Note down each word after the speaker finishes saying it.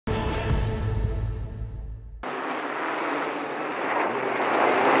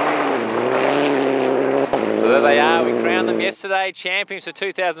Yesterday, champions for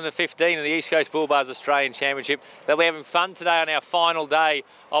 2015 in the East Coast Bull Bars Australian Championship. They'll be having fun today on our final day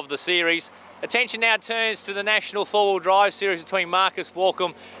of the series. Attention now turns to the National Four-Wheel Drive Series between Marcus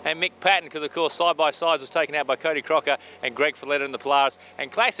Walkem and Mick Patton, because of course Side by Sides was taken out by Cody Crocker and Greg Folletta in the Polaris,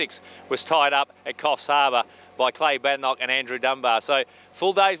 and Classics was tied up at Coffs Harbour by Clay Badnock and Andrew Dunbar. So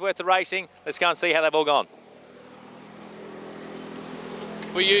full day's worth of racing. Let's go and see how they've all gone.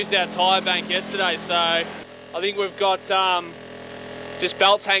 We used our tyre bank yesterday, so I think we've got just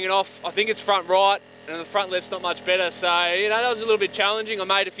belts hanging off. I think it's front right, and the front left's not much better. So, you know, that was a little bit challenging. I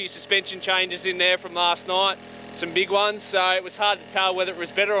made a few suspension changes in there from last night, some big ones, so it was hard to tell whether it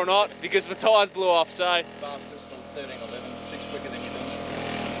was better or not because the tyres blew off. So Fastest on 13.11, 6 quicker than you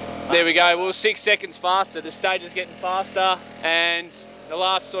did. There we go. Well, 6 seconds faster. The stage is getting faster, and the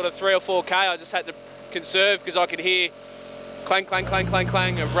last sort of 3 or 4K, I just had to conserve because I could hear clang, clang, clang, clang,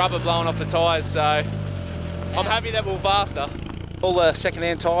 clang of rubber blowing off the tyres. So I'm happy that we're faster. All the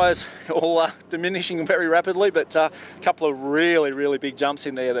second-hand tyres all diminishing very rapidly, but a couple of really big jumps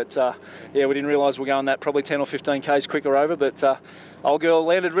in there that, yeah, we didn't realise we were going that probably 10 or 15 Ks quicker over, but old girl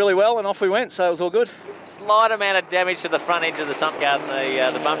landed really well and off we went, so it was all good. Slight amount of damage to the front edge of the sump guard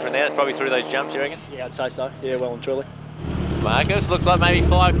and the bumper in there. That's probably through those jumps, you reckon? Yeah, I'd say so. Yeah, well and truly. Marcus, looks like maybe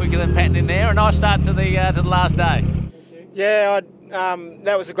 5 quicker than Patton in there. A nice start to the last day. Yeah,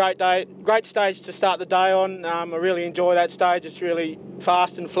 that was a great day, great stage to start the day on. I really enjoy that stage. It's really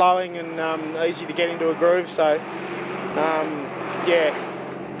fast and flowing and easy to get into a groove. So,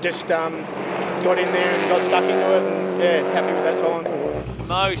 yeah, just got in there and got stuck into it, and yeah, happy with that time.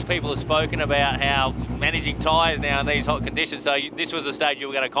 Most people have spoken about how managing tyres now in these hot conditions, so this was the stage you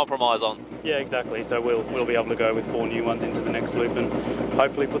were going to compromise on. Yeah, exactly. So we'll be able to go with 4 new ones into the next loop and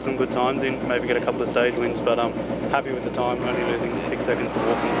hopefully put some good times in, maybe get a couple of stage wins, but I'm happy with the time, only losing 6 seconds to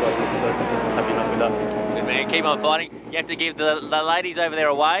Walkems, so happy enough with that. Good man, keep on fighting. You have to give the ladies over there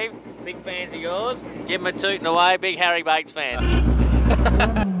a wave. Big fans of yours. Give them a toot and away, big Harry Bates fan.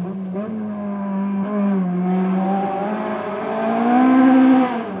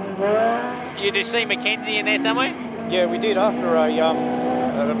 You just see Mackenzie in there somewhere? Yeah, we did after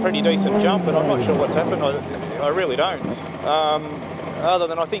a pretty decent jump, but I'm not sure what's happened. I really don't. Other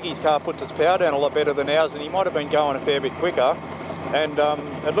than I think his car puts its power down a lot better than ours, and he might have been going a fair bit quicker. And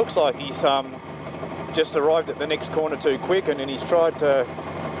it looks like he's just arrived at the next corner too quick, and then he's tried to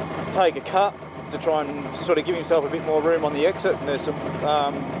take a cut to try and sort of give himself a bit more room on the exit. And there's some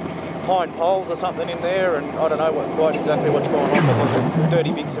pine poles or something in there, and I don't know quite exactly what's going on, but there's a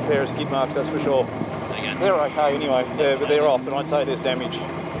dirty big pair of skid marks, that's for sure. Okay. They're okay anyway, but they're off, and I'd say there's damage.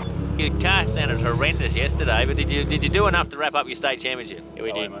 Your car sounded horrendous yesterday, but did you do enough to wrap up your state championship? Yeah,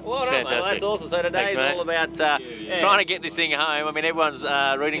 we did. Well, it's fantastic. That's awesome. So today is all about trying to get this thing home. I mean, everyone's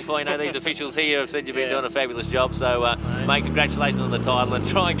rooting for you. Know these officials here have said you've been doing a fabulous job. So, mate, congratulations on the title, and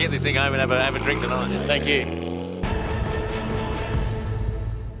try and get this thing home and have a drink tonight. Thank you.